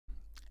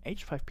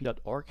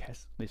H5P.org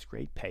has this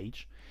great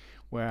page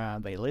where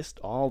they list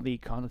all the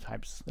content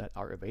types that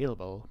are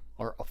available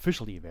or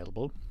officially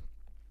available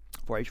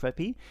for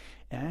H5P.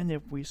 And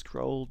if we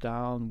scroll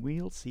down,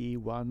 we'll see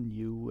one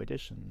new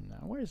addition.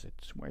 Now, where is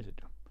it? Where is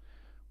it?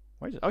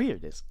 Where is it? Oh, here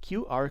it is.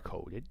 QR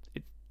code.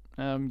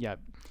 Yeah.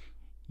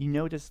 You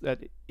notice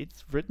that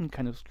it's written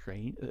kind of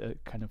strange.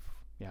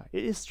 Yeah,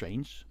 it is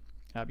strange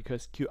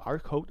because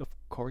QR code, of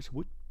course,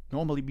 would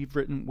normally be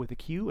written with a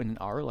Q and an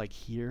R, like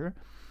here.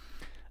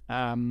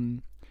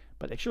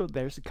 But actually,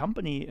 there's a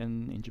company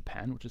in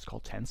Japan which is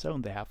called Tenso,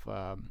 and they have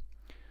a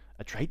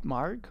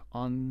trademark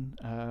on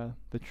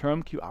the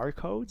term QR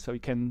code, so you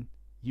can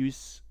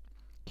use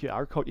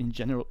QR code in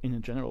a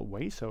general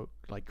way, so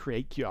like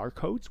create QR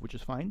codes, which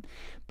is fine.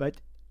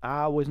 But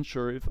I wasn't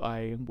sure if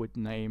I would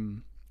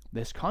name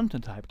this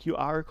content type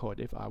QR code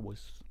if I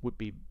would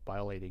be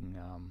violating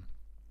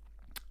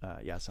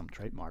some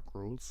trademark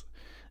rules.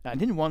 I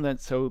didn't want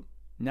that, so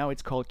now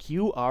it's called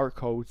QR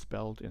code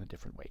spelled in a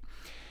different way.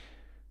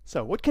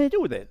 So what can I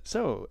do with it?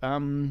 So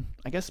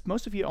I guess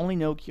most of you only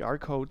know QR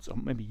codes, or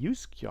maybe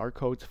use QR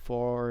codes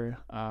for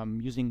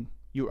using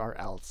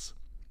URLs,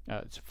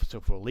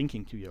 so for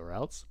linking to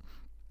URLs.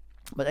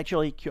 But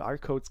actually, QR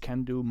codes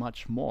can do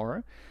much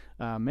more.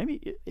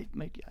 Maybe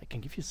I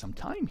can give you some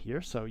time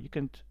here, so you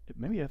can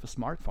maybe you have a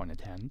smartphone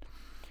at hand,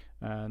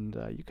 and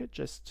you could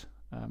just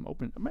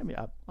open. Maybe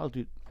I'll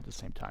do it at the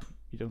same time.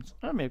 You don't.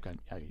 Maybe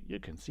you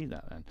can see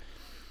that. And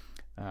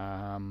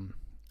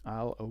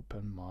I'll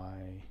open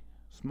my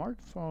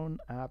smartphone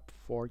app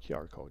for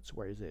QR codes.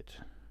 Where is it?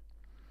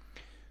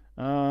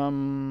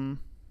 Where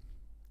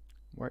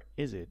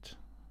is it?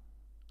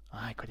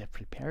 I could have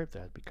prepared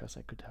that because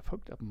I could have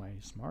hooked up my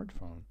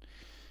smartphone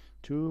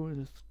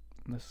to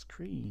the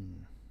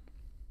screen.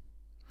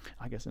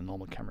 I guess a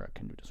normal camera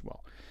can do it as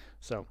well.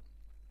 So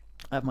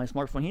I have my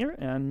smartphone here,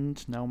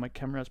 and now my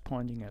camera is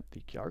pointing at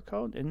the QR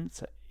code, and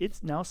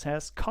it now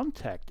says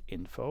contact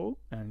info,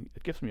 and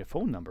it gives me a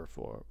phone number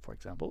for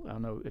example. I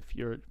don't know if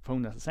your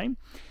phone does the same.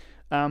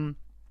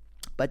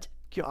 But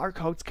QR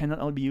codes can not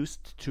only be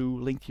used to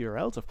link to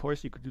URLs, of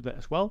course you could do that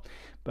as well,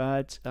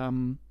 but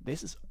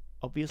this is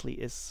obviously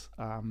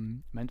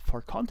meant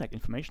for contact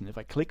information. If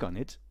I click on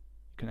it,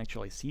 you can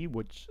actually see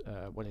what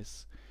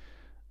is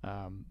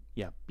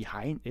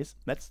behind is.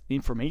 That's the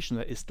information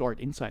that is stored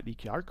inside the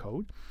QR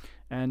code.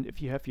 And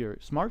if you have your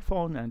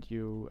smartphone and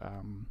you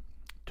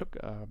took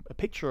a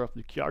picture of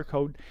the QR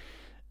code,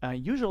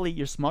 usually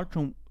your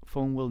smartphone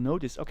will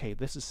notice, okay,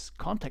 this is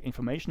contact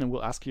information, and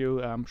will ask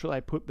you, should I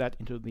put that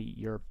into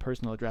your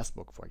personal address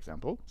book, for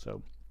example.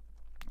 So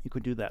you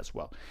could do that as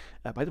well.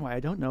 By the way, I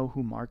don't know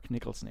who Mark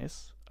Nicholson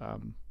is. I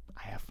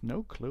have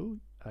no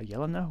clue.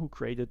 Jelena, who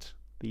created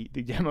the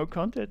demo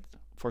content,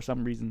 for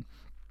some reason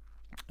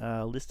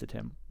listed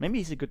him. Maybe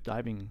he's a good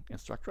diving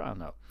instructor, I don't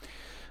know.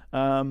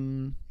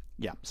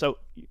 Yeah, so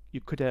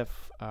you could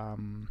have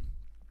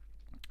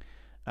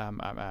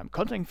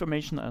contact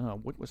information. I don't know,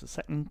 what was the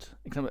second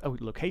example? Oh,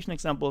 location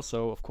example.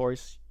 So of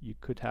course you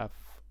could have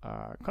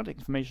contact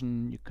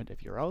information, you could have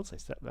URLs, I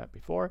said that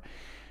before,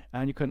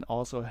 and you can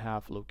also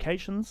have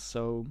locations.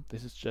 So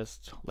this is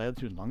just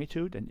latitude and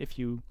longitude, and if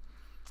you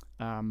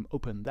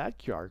open that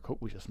QR code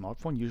with your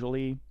smartphone,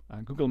 usually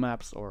Google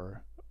Maps,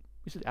 or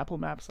is it Apple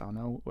Maps, I don't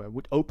know,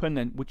 would open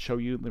and would show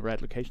you the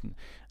right location.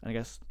 And I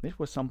guess this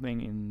was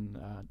something in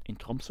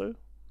Tromsø.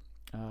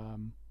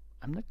 I'm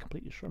not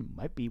completely sure. It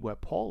might be where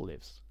Paul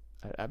lives.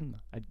 I don't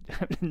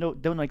know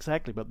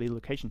exactly, but the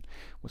location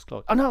was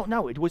close. Oh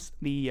no, it was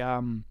the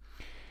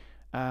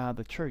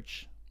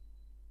church.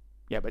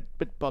 Yeah, but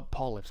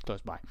Paul lives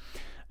close by.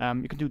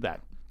 You can do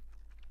that.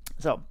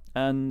 So,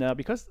 and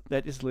because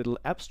that is a little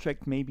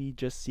abstract, maybe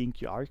just seeing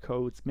QR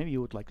codes, maybe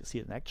you would like to see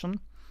it in action.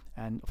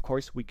 And of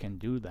course we can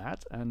do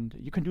that, and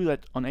you can do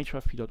that on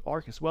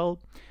H5P.org as well,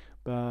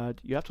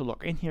 but you have to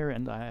log in here,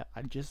 and I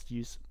just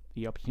use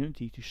the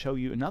opportunity to show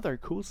you another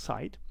cool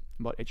site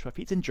about H5P.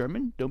 It's in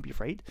German, don't be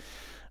afraid.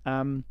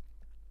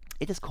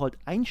 It is called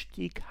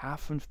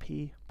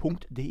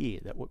Einstieg-H5P.de.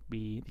 That would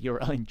be the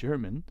URL in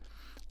German.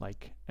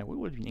 Like, what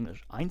would it be in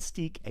English?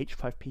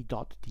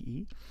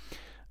 Einstieg-H5P.de.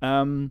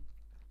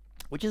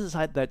 Which is a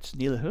site that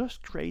Neil Hirsch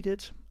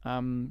created.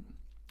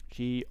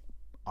 She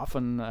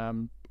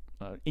often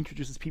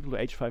introduces people to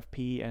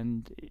H5P,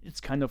 and it's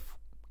kind of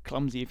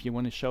clumsy if you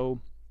want to show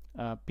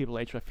people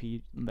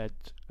H5P that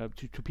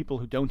to people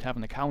who don't have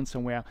an account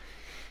somewhere.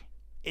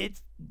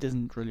 It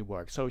doesn't really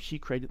work. So she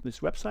created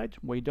this website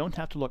where you don't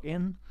have to log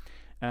in,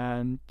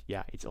 and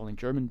yeah, it's all in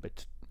German,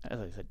 but as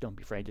I said, don't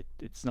be afraid,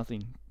 it's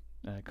nothing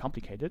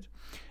complicated.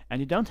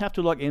 And you don't have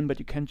to log in, but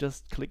you can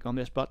just click on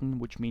this button,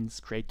 which means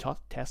create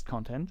test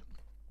content,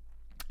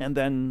 and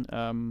then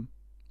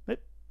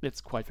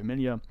it's quite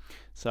familiar.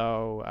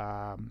 So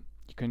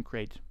you can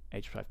create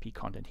H5P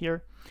content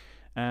here,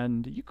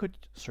 and you could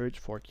search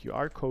for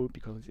QR code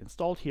because it's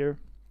installed here,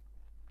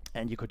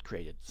 and you could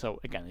create it.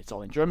 So again, it's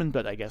all in German,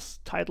 but I guess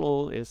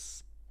title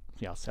is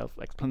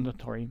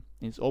self-explanatory.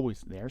 It's always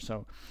there.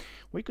 So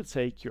we could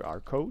say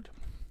QR code,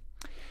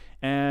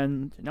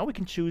 and now we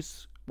can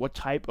choose what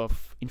type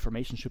of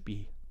information should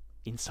be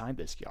inside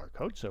this QR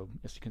code. So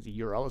as you can see,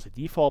 URL is a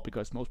default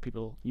because most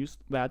people use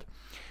that.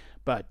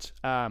 But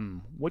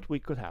what we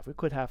could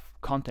have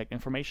contact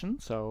information.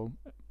 So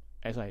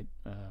as I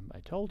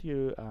told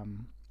you,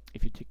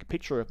 if you take a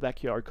picture of that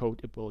QR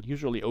code, it will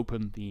usually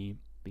open the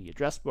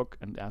address book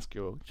and ask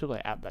you, should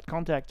I add that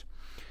contact?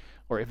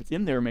 Or if it's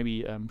in there,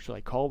 maybe should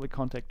I call the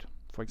contact,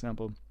 for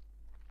example.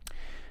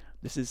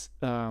 This is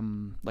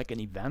like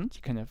an event.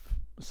 You can have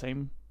the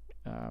same,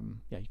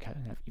 you can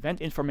have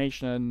event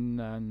information,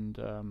 and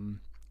on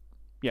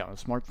a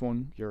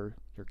smartphone, your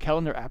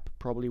calendar app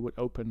probably would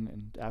open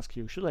and ask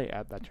you, should I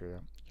add that to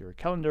your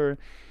calendar?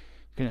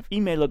 You can have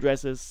email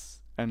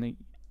addresses, and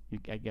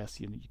I guess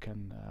you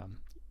can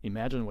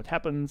imagine what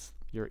happens.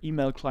 Your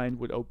email client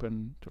would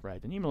open to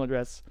write an email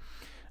address.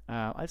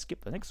 I'll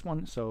skip the next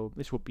one. So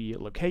this would be a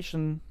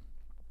location,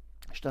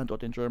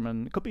 Standort in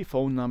German. It could be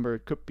phone number.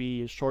 It could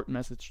be a short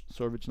message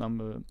service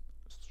number.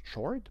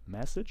 Short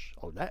message?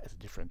 Oh, that is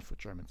different for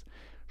Germans.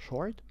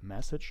 Short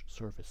message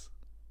service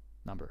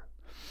number.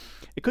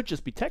 It could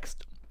just be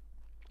text.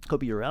 It could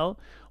be URL.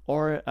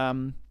 Or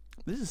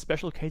this is a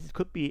special case. It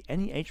could be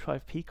any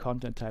H5P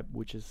content type,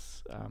 which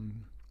is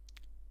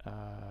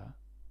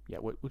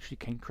which you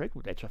can create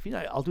with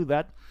H5P. I'll do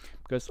that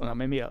because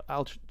maybe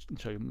I'll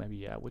show you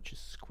maybe which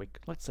is quick.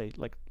 Let's say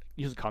like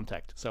use a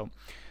contact. So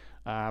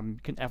you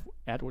can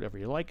add whatever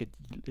you like.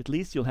 At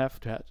least you'll have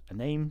to have a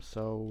name.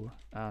 So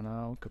I don't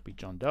know, it could be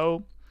John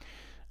Doe,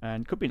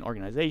 and it could be an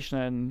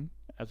organization.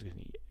 As you can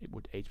see, it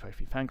would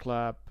H5P fan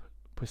club.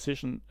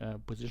 Position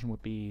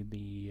would be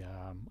the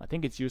I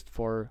think it's used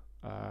for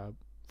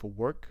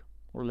work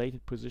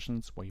related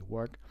positions where you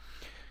work.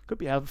 Could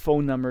be have a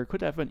phone number,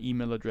 could have an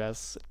email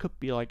address. It could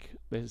be like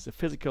there's a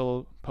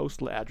physical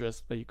postal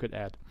address that you could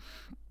add.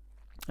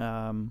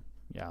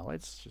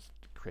 Let's just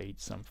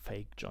create some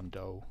fake John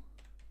Doe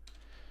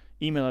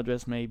email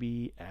address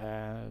maybe,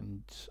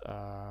 and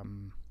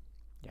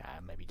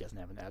maybe he doesn't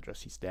have an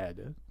address. He's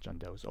dead. John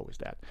Doe is always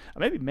dead.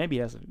 Maybe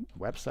he has a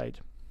website.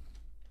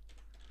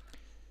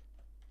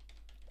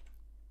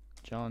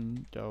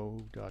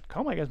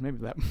 johndoe.com. I guess maybe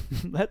that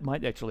that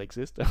might actually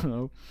exist. I don't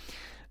know.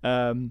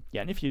 And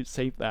if you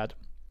save that,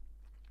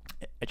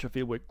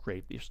 H5P would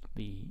create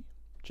the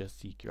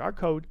QR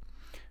code,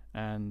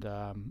 and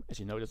as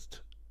you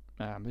noticed,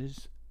 the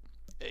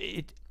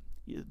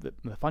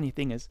funny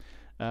thing is,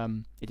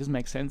 it doesn't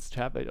make sense to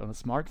have it on a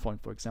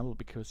smartphone, for example,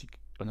 because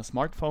on a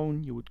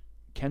smartphone you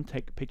can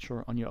take a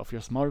picture of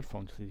your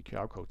smartphone to see the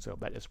QR code. So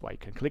that is why you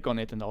can click on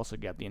it and also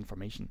get the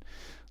information.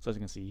 So as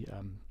you can see,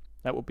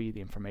 that will be the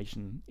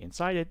information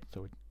inside it.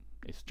 So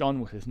it's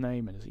John with his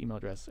name and his email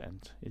address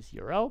and his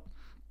URL.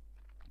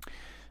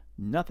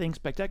 Nothing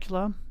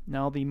spectacular.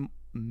 Now the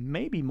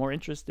maybe more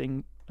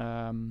interesting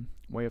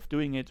way of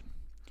doing it,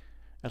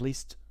 at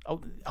least,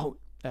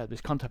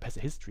 this content has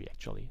a history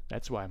actually.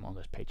 That's why I'm on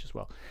this page as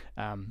well.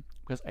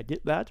 Because I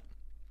did that.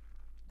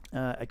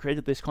 I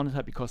created this content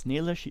type because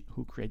Nele,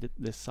 who created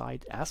this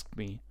site, asked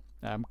me,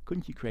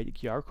 couldn't you create a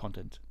QR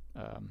content?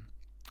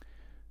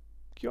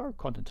 QR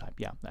content type,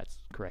 yeah, that's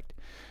correct.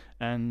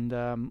 And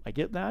I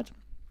did that.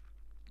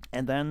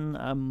 And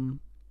then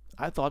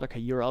I thought,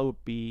 okay, URL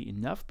would be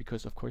enough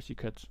because, of course, you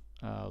could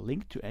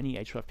link to any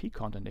H5P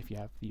content if you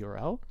have the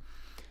URL.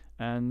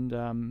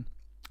 And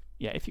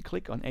if you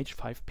click on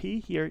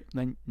H5P here,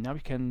 then now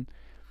you can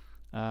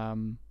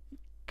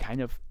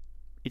kind of,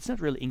 it's not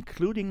really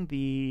including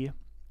the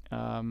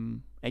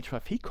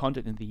H5P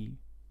content in the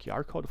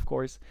QR code, of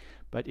course,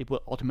 but it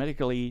will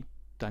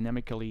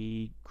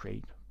dynamically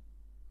create.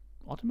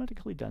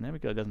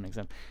 That doesn't make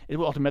sense. It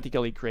will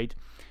automatically create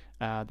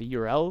the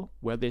URL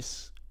where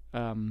this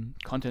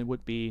content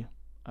would be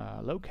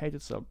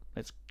located. So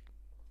let's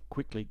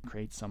quickly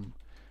create some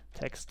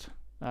text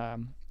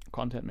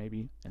content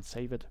maybe and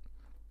save it.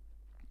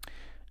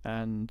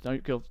 And now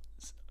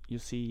you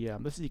see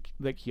this is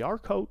the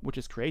QR code which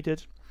is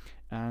created,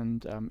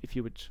 and if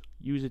you would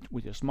use it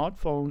with your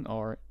smartphone,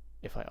 or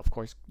if I of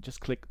course just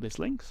click this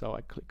link, so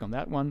I click on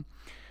that one,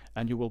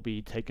 and you will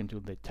be taken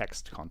to the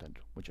text content,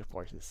 which of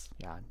course is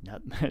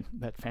not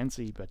that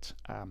fancy, but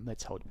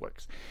that's how it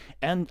works.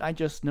 And I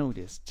just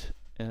noticed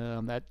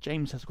that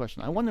James has a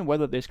question. I wonder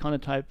whether this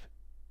content type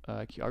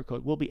QR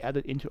code will be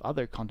added into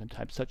other content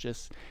types such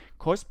as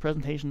course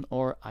presentation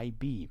or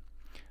IB,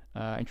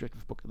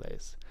 interactive book, that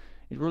is.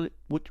 It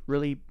would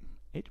really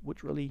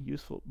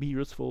be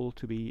useful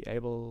to be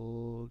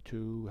able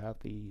to have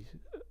these.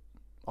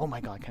 Oh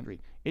my God, I can't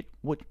read. It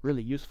would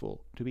really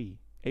useful to be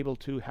able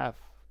to have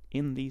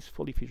in these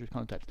fully featured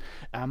content types.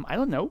 I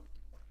don't know.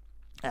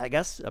 I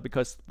guess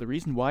because the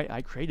reason why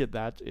I created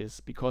that is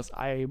because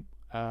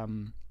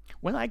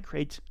when I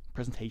create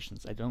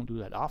presentations, I don't do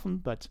that often,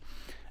 but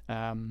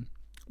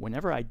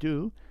whenever I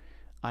do,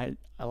 I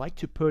like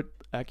to put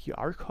a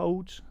QR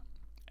code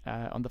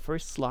on the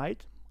first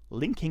slide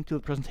linking to the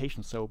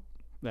presentation, so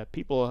that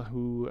people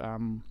who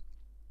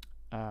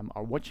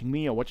are watching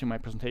me or watching my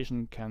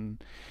presentation can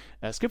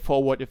skip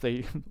forward if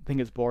they think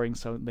it's boring,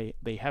 so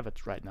they have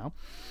it right now.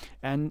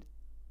 And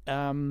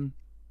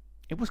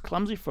it was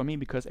clumsy for me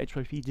because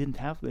H5P didn't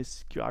have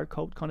this QR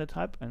code content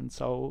type, and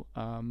so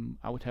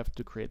I would have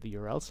to create the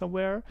URL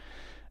somewhere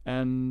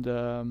and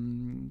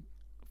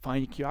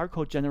find a QR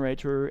code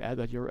generator, add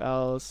that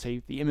URL,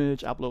 save the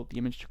image, upload the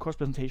image to course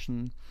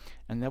presentation,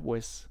 and that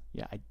was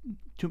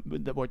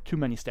there were too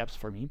many steps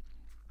for me.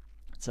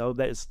 So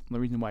that is the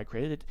reason why I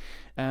created it,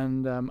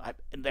 and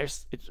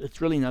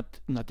it's really not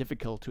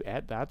difficult to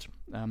add that.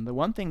 The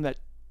one thing that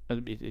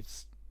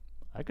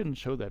I can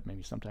show that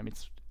maybe sometime.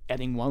 It's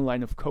adding one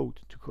line of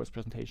code to course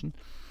presentation,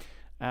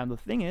 and the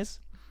thing is,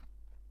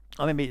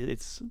 or maybe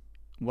it's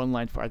one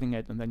line for adding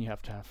it, and then you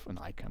have to have an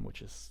icon,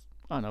 which is,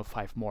 I don't know,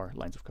 5 more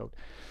lines of code.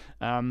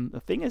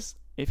 The thing is,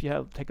 if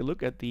you take a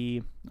look at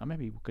the,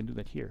 maybe we can do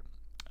that here.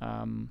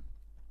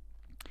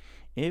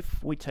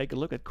 If we take a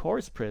look at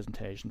course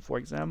presentation, for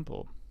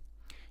example,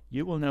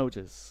 you will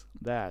notice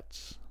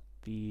that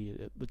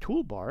the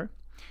toolbar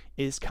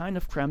is kind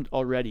of cramped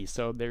already.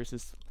 So there's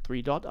this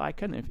 3-dot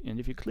icon, and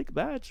if you click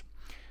that,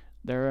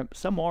 there are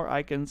some more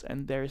icons,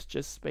 and there's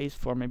just space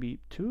for maybe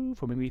 2,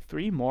 for maybe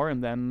 3 more,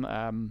 and then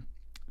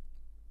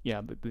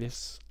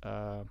this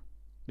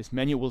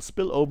menu will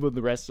spill over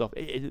the rest of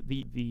it.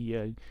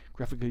 The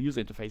graphical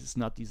user interface is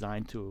not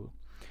designed to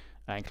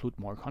include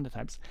more content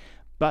types,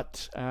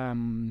 but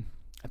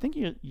I think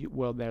you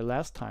were there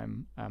last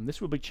time.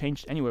 This will be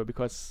changed anyway,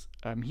 because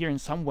here in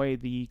some way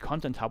the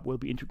content hub will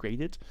be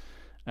integrated,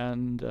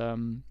 and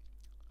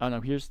I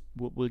don't know,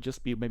 will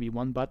just be maybe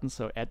one button,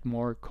 so add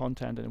more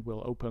content, and it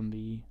will open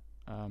the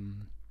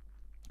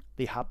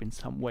hub in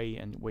some way,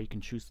 and where you can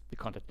choose the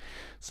content.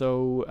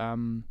 So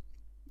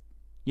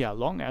yeah,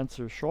 long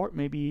answer short,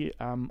 maybe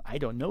I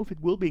don't know if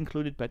it will be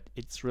included, but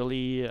it's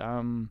really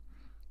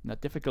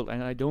not difficult,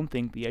 and I don't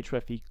think the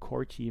H5P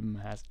core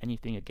team has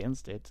anything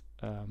against it.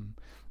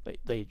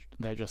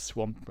 They're just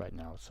swamped right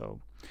now. So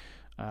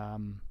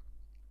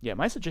yeah,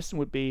 my suggestion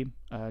would be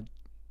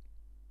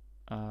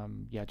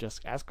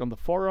just ask on the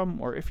forum,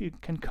 or if you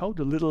can code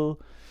a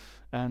little,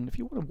 and if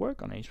you want to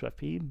work on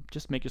H5P,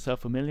 just make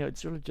yourself familiar.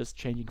 It's really just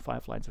changing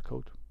 5 lines of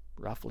code,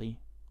 roughly.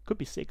 Could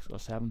be 6 or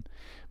 7,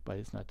 but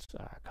it's not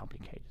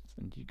complicated.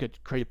 And you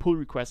could create a pull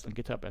request on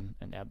GitHub and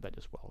add that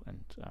as well.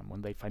 And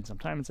when they find some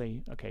time and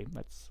say, okay,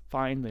 that's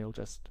fine, they'll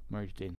just merge it in.